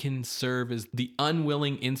that they can serve as the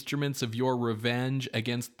unwilling instruments of your revenge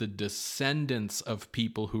against the descendants of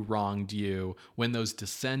people who wronged you, when those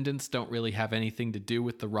descendants don't really have anything to do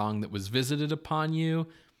with the wrong that was visited upon you,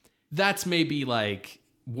 that's maybe like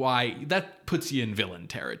why that puts you in villain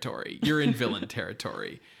territory. You're in villain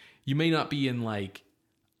territory. You may not be in like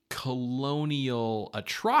colonial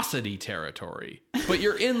atrocity territory, but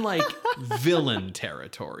you're in like villain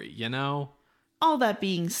territory, you know? All that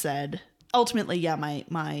being said, ultimately, yeah,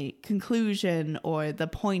 my conclusion or the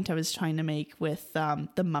point I was trying to make with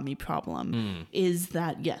the mummy problem is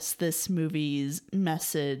that, yes, this movie's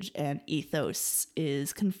message and ethos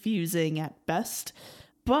is confusing at best,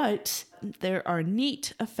 but there are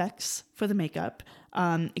neat effects for the makeup,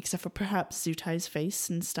 except for perhaps Zutai's face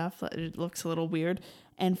and stuff. It looks a little weird.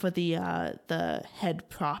 And for the head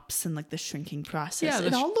props and like the shrinking process,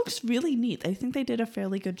 it all looks really neat. I think they did a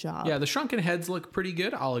fairly good job. Yeah, the shrunken heads look pretty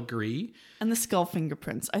good. I'll agree. And the skull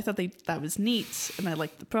fingerprints, I thought that was neat, and I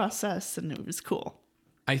liked the process, and it was cool.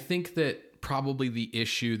 I think that probably the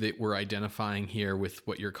issue that we're identifying here with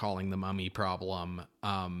what you're calling the mummy problem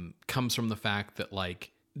comes from the fact that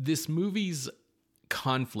like this movie's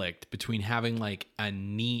conflict between having like a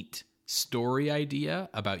neat story idea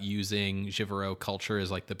about using Jivaro culture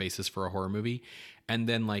as like the basis for a horror movie, and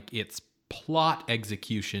then like its plot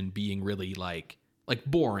execution being really like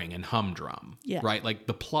boring and humdrum. Yeah. Right? Like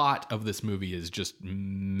the plot of this movie is just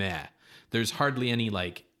meh. There's hardly any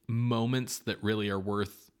like moments that really are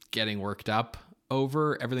worth getting worked up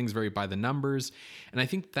over. Everything's very by the numbers. And I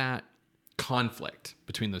think that conflict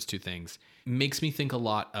between those two things makes me think a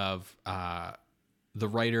lot of the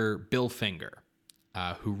writer Bill Finger,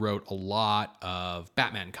 who wrote a lot of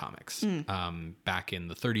Batman comics back in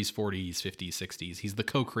the 30s, 40s, 50s, 60s. He's the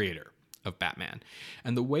co-creator of Batman.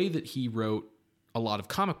 And the way that he wrote a lot of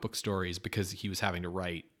comic book stories, because he was having to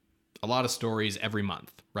write a lot of stories every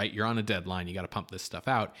month, right? You're on a deadline, you got to pump this stuff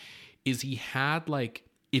out, is he had like,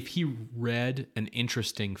 if he read an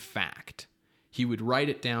interesting fact, he would write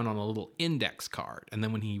it down on a little index card. And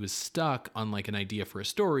then when he was stuck on like an idea for a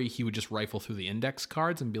story, he would just rifle through the index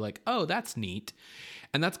cards and be like, oh, that's neat.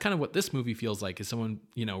 And that's kind of what this movie feels like, is someone,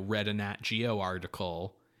 read a Nat Geo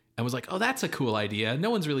article and was like, oh, that's a cool idea. No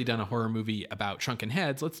one's really done a horror movie about shrunken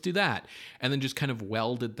heads. Let's do that. And then just kind of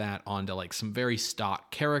welded that onto like some very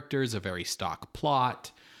stock characters, a very stock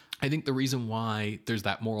plot. I think the reason why there's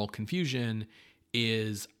that moral confusion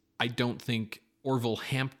is I don't think Orville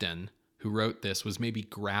Hampton, who wrote this, was maybe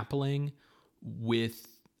grappling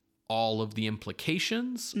with all of the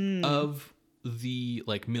implications of the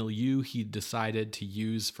like milieu he decided to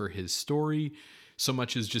use for his story, so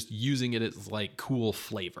much as just using it as like cool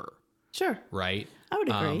flavor. Sure. Right? I would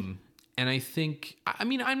agree. And I think,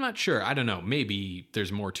 I'm not sure. I don't know. Maybe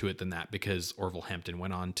there's more to it than that, because Orville Hampton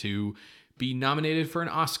went on to be nominated for an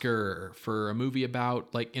Oscar for a movie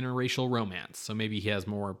about like interracial romance. So maybe he has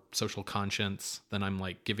more social conscience than I'm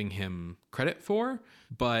like giving him credit for.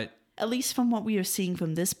 But at least from what we are seeing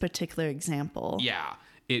from this particular example. Yeah,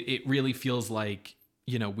 it really feels like,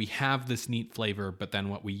 you know, we have this neat flavor, but then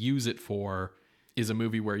what we use it for is a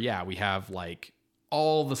movie where, yeah, we have like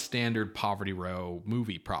all the standard Poverty Row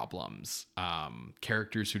movie problems.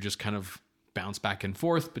 Characters who just kind of bounce back and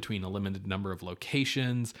forth between a limited number of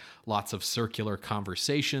locations, lots of circular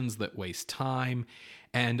conversations that waste time,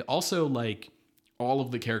 and also like all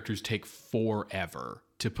of the characters take forever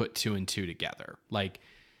to put two and two together. Like,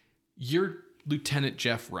 you're Lieutenant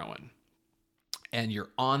Jeff Rowan and you're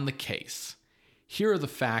on the case. Here are the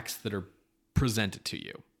facts that are presented to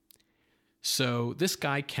you. So this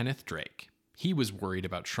guy, Kenneth Drake, he was worried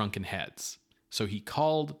about shrunken heads. So he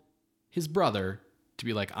called his brother to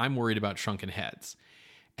be like, I'm worried about shrunken heads.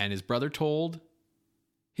 And his brother told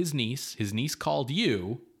his niece called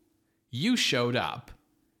you showed up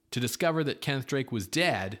to discover that Kenneth Drake was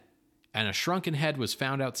dead and a shrunken head was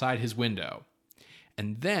found outside his window.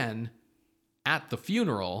 And then at the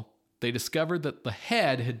funeral, they discovered that the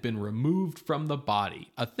head had been removed from the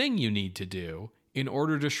body, a thing you need to do in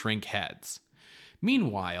order to shrink heads.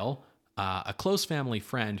 Meanwhile, a close family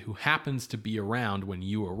friend who happens to be around when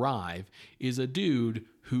you arrive is a dude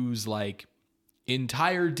whose like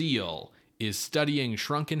entire deal is studying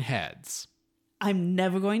shrunken heads. I'm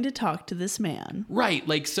never going to talk to this man. Right,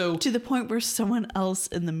 like so... To the point where someone else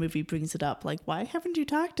in the movie brings it up. Like, why haven't you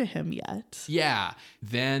talked to him yet? Yeah.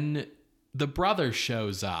 Then the brother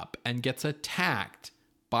shows up and gets attacked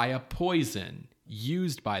by a poison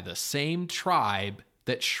used by the same tribe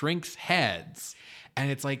that shrinks heads. And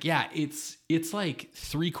it's like, yeah, it's like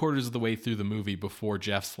 3/4 of the way through the movie before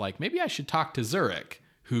Jeff's like, maybe I should talk to Zurich,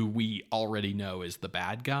 who we already know is the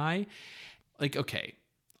bad guy. Like, okay,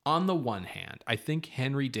 on the one hand, I think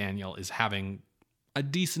Henry Daniell is having a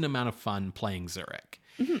decent amount of fun playing Zurich.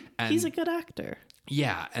 Mm-hmm. And he's a good actor.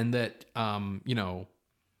 Yeah, and that, you know,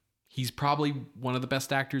 he's probably one of the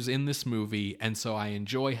best actors in this movie, and so I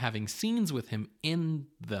enjoy having scenes with him in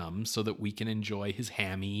them so that we can enjoy his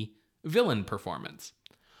hammy villain performance.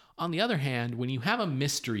 On the other hand, when you have a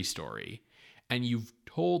mystery story and you've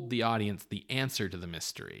told the audience the answer to the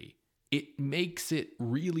mystery, it makes it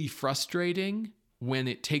really frustrating when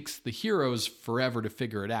it takes the heroes forever to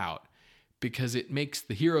figure it out, because it makes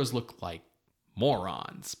the heroes look like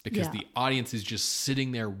morons, because the audience is just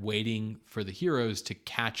sitting there waiting for the heroes to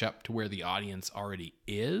catch up to where the audience already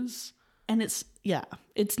is. And it's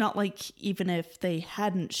not like even if they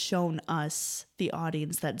hadn't shown us, the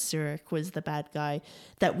audience, that Zurich was the bad guy,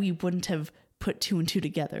 that we wouldn't have put two and two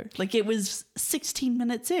together. Like, it was 16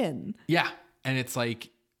 minutes in. Yeah. And it's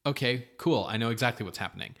like, okay, cool. I know exactly what's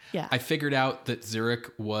happening. Yeah. I figured out that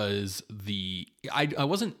Zurich was I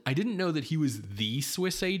didn't know that he was the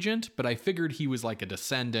Swiss agent, but I figured he was like a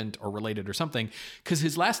descendant or related or something, because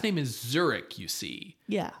his last name is Zurich, you see.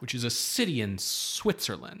 Yeah. Which is a city in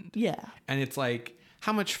Switzerland. Yeah. And it's like,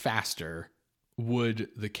 how much faster would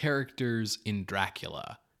the characters in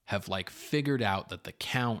Dracula have like figured out that the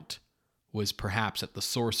Count was perhaps at the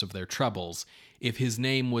source of their troubles if his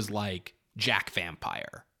name was like Jack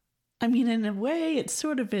Vampire? I mean, in a way, it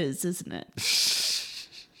sort of is, isn't it?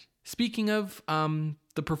 Speaking of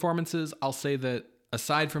the performances, I'll say that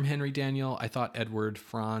aside from Henry Daniell, I thought Edward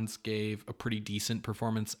Franz gave a pretty decent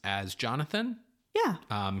performance as Jonathan. Yeah.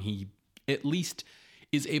 He at least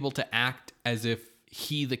is able to act as if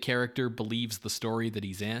he, the character, believes the story that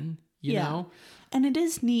he's in, you know? And it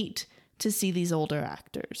is neat to see these older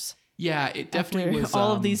actors. Yeah, it definitely was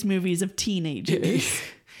all of these movies of teenagers.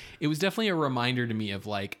 It was definitely a reminder to me of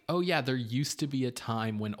like, oh yeah, there used to be a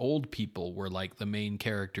time when old people were like the main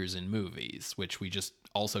characters in movies, which we just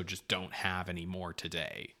don't have anymore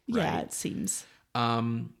today. Right? Yeah, it seems.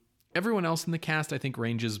 Everyone else in the cast, I think,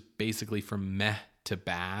 ranges basically from meh to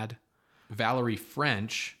bad. Valerie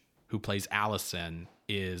French, who plays Allison,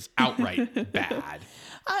 is outright bad.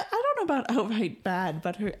 I don't know about outright bad,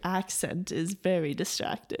 but her accent is very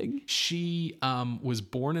distracting. She was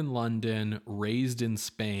born in London, raised in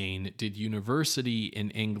Spain, did university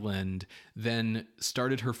in England, then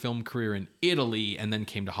started her film career in Italy, and then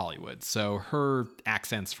came to Hollywood. So her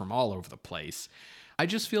accent's from all over the place. I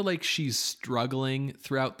just feel like she's struggling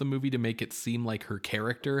throughout the movie to make it seem like her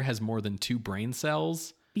character has more than 2 brain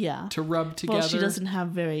cells. Yeah. To rub together. Well, she doesn't have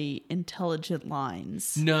very intelligent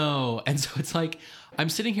lines. No. And so it's like, I'm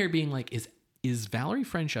sitting here being like, is Valerie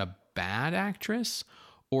French a bad actress?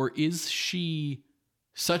 Or is she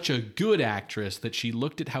such a good actress that she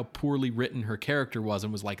looked at how poorly written her character was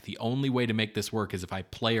and was like, the only way to make this work is if I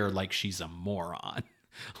play her like she's a moron?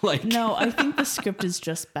 Like, No, I think the script is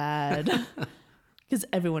just bad because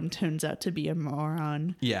everyone turns out to be a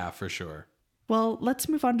moron. yeah, for sure. Well, let's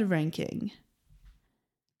move on to ranking.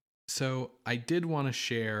 So I did want to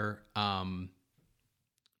share,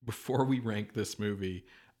 before we rank this movie,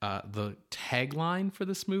 the tagline for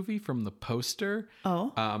this movie from the poster.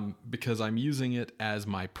 Oh, Because I'm using it as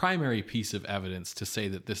my primary piece of evidence to say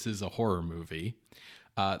that this is a horror movie.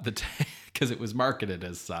 Because it was marketed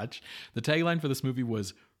as such. The tagline for this movie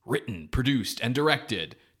was written, produced, and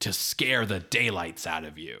directed to scare the daylights out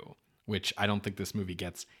of you, which I don't think this movie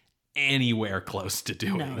gets anywhere close to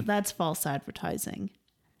doing. no, that's false advertising.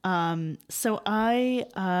 So I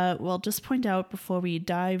will just point out before we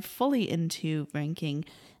dive fully into ranking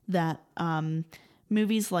that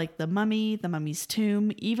movies like The Mummy, The Mummy's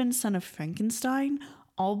Tomb, even Son of Frankenstein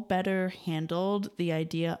all better handled the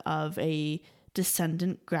idea of a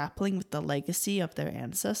descendant grappling with the legacy of their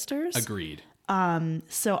ancestors. Agreed.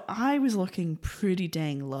 So I was looking pretty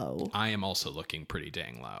dang low. I am also looking pretty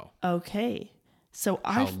dang low. Okay. So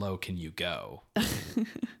How low can you go?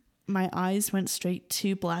 my eyes went straight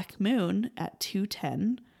to Black Moon at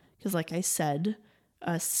 210 because, like I said,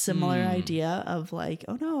 a similar idea of like,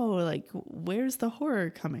 oh no, like where's the horror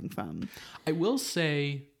coming from? I will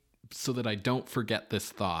say, so that I don't forget this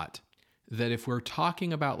thought, that if we're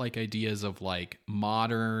talking about like ideas of like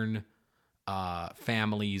modern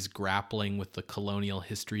families grappling with the colonial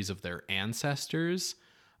histories of their ancestors,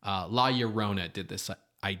 La Llorona did this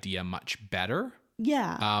idea much better.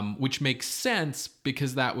 Yeah. Which makes sense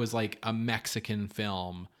because that was like a Mexican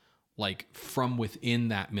film, like from within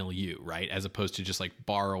that milieu, right? As opposed to just like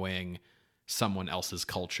borrowing someone else's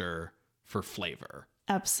culture for flavor.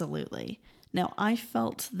 Absolutely. Now, I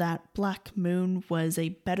felt that Black Moon was a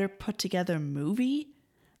better put together movie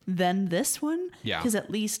than this one. Yeah. Because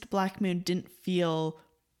at least Black Moon didn't feel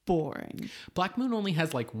boring. Black Moon only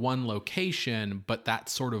has like one location, but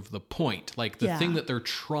that's sort of the point. Like the thing that they're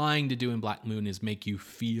trying to do in Black Moon is make you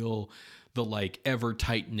feel the like ever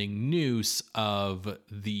tightening noose of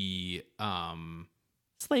the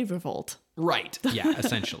Slave Revolt. right. Yeah,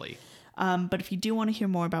 essentially. But if you do want to hear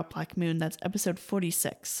more about Black Moon, that's episode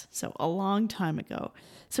 46. So a long time ago.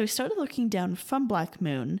 So I started looking down from Black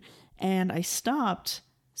Moon and I stopped.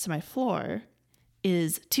 So my floor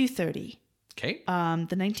is 230. Okay. The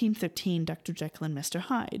 1913 Dr. Jekyll and Mr.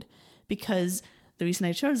 Hyde, because the reason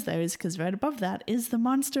I chose there is because right above that is The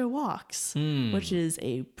Monster Walks, which is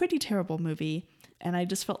a pretty terrible movie, and I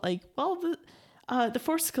just felt like, well, the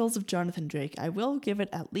Four Skulls of Jonathan Drake, I will give it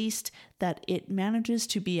at least that it manages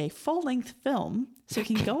to be a full-length film, so it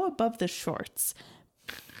can go above the shorts.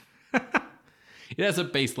 It has a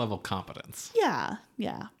base level competence. Yeah.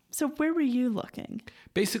 So where were you looking?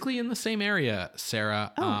 Basically in the same area,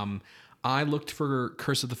 Sarah. I looked for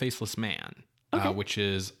Curse of the Faceless Man, which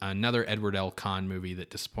is another Edward L. Conn movie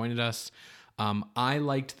that disappointed us. I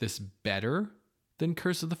liked this better than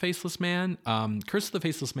Curse of the Faceless Man. Curse of the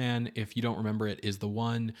Faceless Man, if you don't remember it, is the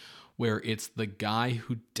one where it's the guy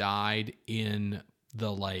who died in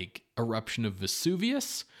the like eruption of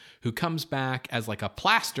Vesuvius who comes back as like a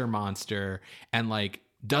plaster monster and like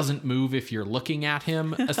doesn't move if you're looking at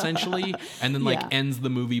him, essentially, and then like ends the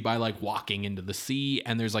movie by like walking into the sea,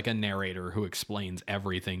 and there's like a narrator who explains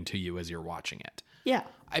everything to you as you're watching it. Yeah.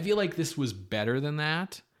 I feel like this was better than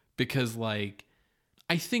that because like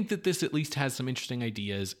I think that this at least has some interesting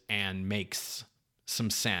ideas and makes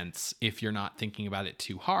some sense if you're not thinking about it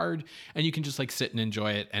too hard, and you can just like sit and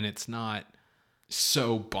enjoy it and it's not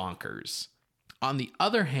so bonkers. On the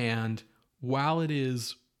other hand, while it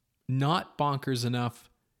is not bonkers enough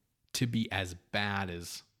to be as bad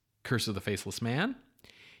as Curse of the Faceless Man,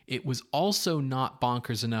 it was also not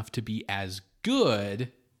bonkers enough to be as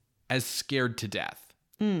good as Scared to Death,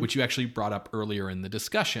 which you actually brought up earlier in the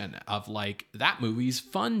discussion of like, that movie's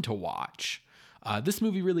fun to watch. This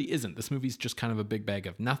movie really isn't. This movie's just kind of a big bag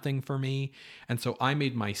of nothing for me. And so I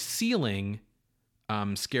made my ceiling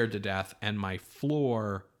Scared to Death and my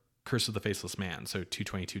floor Curse of the Faceless Man. So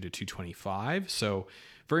 222 to 225. So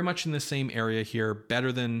very much in the same area here.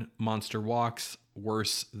 Better than Monster Walks,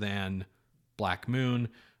 worse than Black Moon.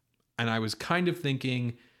 And I was kind of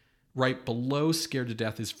thinking right below Scared to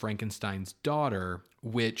Death is Frankenstein's Daughter,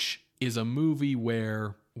 which is a movie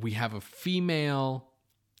where we have a female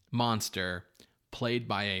monster played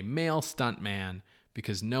by a male stuntman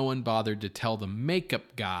because no one bothered to tell the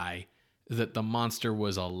makeup guy that the monster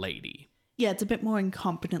was a lady. Yeah, it's a bit more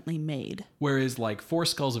incompetently made. Whereas like Four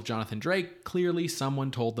Skulls of Jonathan Drake, clearly someone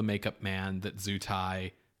told the makeup man that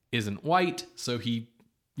Zutai isn't white, so he,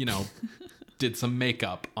 did some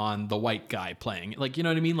makeup on the white guy playing. Like, you know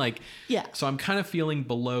what I mean? Like, Yeah. So I'm kind of feeling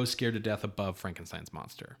below Scared to Death, above Frankenstein's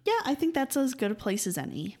Monster. Yeah, I think that's as good a place as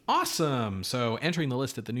any. Awesome. So entering the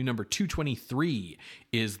list at the new number 223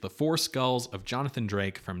 is The Four Skulls of Jonathan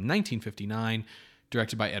Drake from 1959,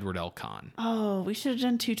 directed by Edward L. Kahn. Oh, we should have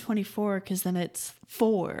done 224 because then it's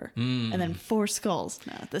 4 and then 4 skulls.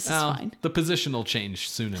 No, this is fine. The position will change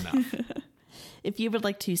soon enough. If you would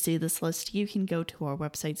like to see this list, you can go to our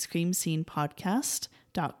website,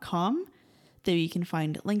 screamscenepodcast.com. There you can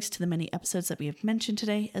find links to the many episodes that we have mentioned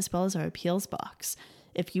today, as well as our appeals box.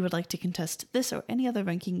 If you would like to contest this or any other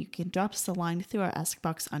ranking, you can drop us a line through our Ask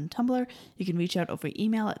Box on Tumblr. You can reach out over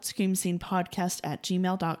email at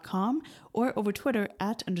screamscenepodcast@gmail.com or over Twitter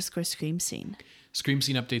 @_screamscene. Scream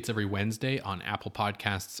Scene updates every Wednesday on Apple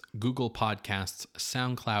Podcasts, Google Podcasts,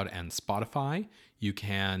 SoundCloud, and Spotify. You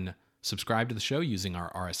can subscribe to the show using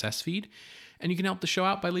our RSS feed, and you can help the show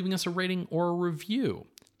out by leaving us a rating or a review.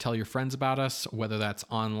 Tell your friends about us, whether that's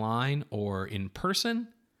online or in person.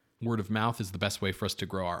 Word of mouth is the best way for us to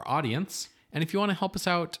grow our audience. And if you want to help us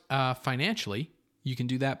out financially, you can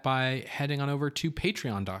do that by heading on over to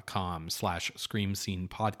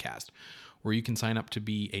patreon.com/screamscenepodcast, where you can sign up to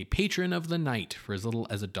be a patron of the night for as little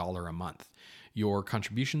as $1 a month. Your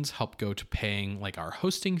contributions help go to paying like our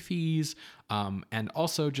hosting fees, and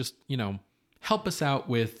also just, help us out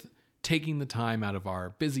with taking the time out of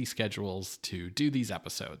our busy schedules to do these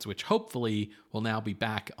episodes, which hopefully will now be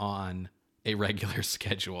back on a regular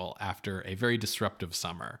schedule after a very disruptive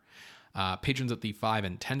summer. Patrons at the $5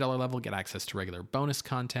 and $10 level get access to regular bonus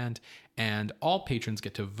content, and all patrons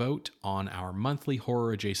get to vote on our monthly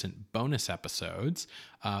horror-adjacent bonus episodes,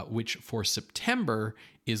 which for September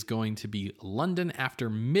is going to be London After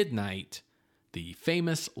Midnight, the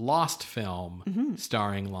famous Lost film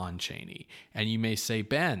starring Lon Chaney. And you may say,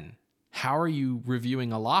 Ben, how are you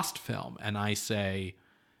reviewing a Lost film? And I say,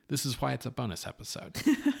 this is why it's a bonus episode.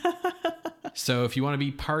 So if you want to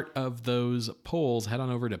be part of those polls, head on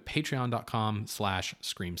over to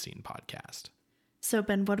patreon.com/screamscenepodcast. So,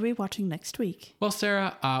 Ben, what are we watching next week? Well,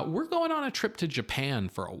 Sarah, we're going on a trip to Japan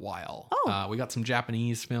for a while. Oh. We got some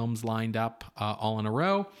Japanese films lined up all in a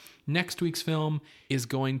row. Next week's film is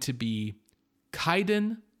going to be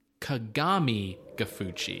Kaiden Kagami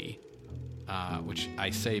Gafuchi, which I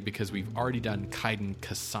say because we've already done Kaiden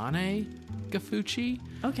Kasane Gafuchi.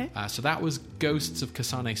 Okay. So that was Ghosts of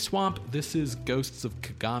Kasane Swamp. This is Ghosts of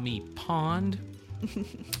Kagami Pond.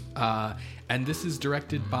 And this is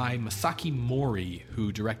directed by Masaki Mori,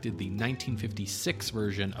 who directed the 1956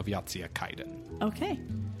 version of Yotsuya Kaiden. Okay.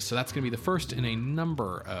 So that's going to be the first in a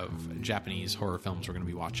number of Japanese horror films we're going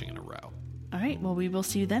to be watching in a row. All right. Well, we will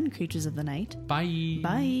see you then, creatures of the night. Bye.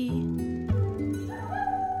 Bye.